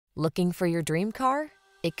Looking for your dream car?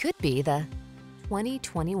 It could be the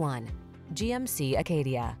 2021 GMC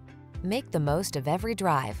Acadia. Make the most of every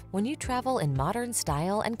drive when you travel in modern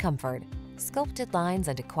style and comfort. Sculpted lines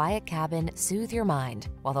and a quiet cabin soothe your mind,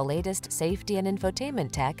 while the latest safety and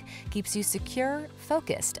infotainment tech keeps you secure,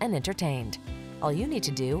 focused, and entertained. All you need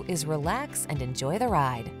to do is relax and enjoy the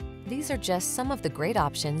ride. These are just some of the great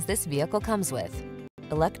options this vehicle comes with: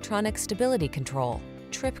 electronic stability control,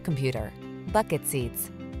 trip computer, bucket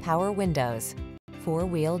seats, power windows,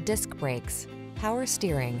 four-wheel disc brakes, power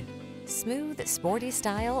steering. Smooth, sporty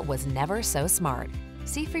style was never so smart.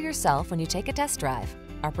 See for yourself when you take a test drive.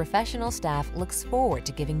 Our professional staff looks forward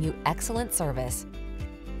to giving you excellent service.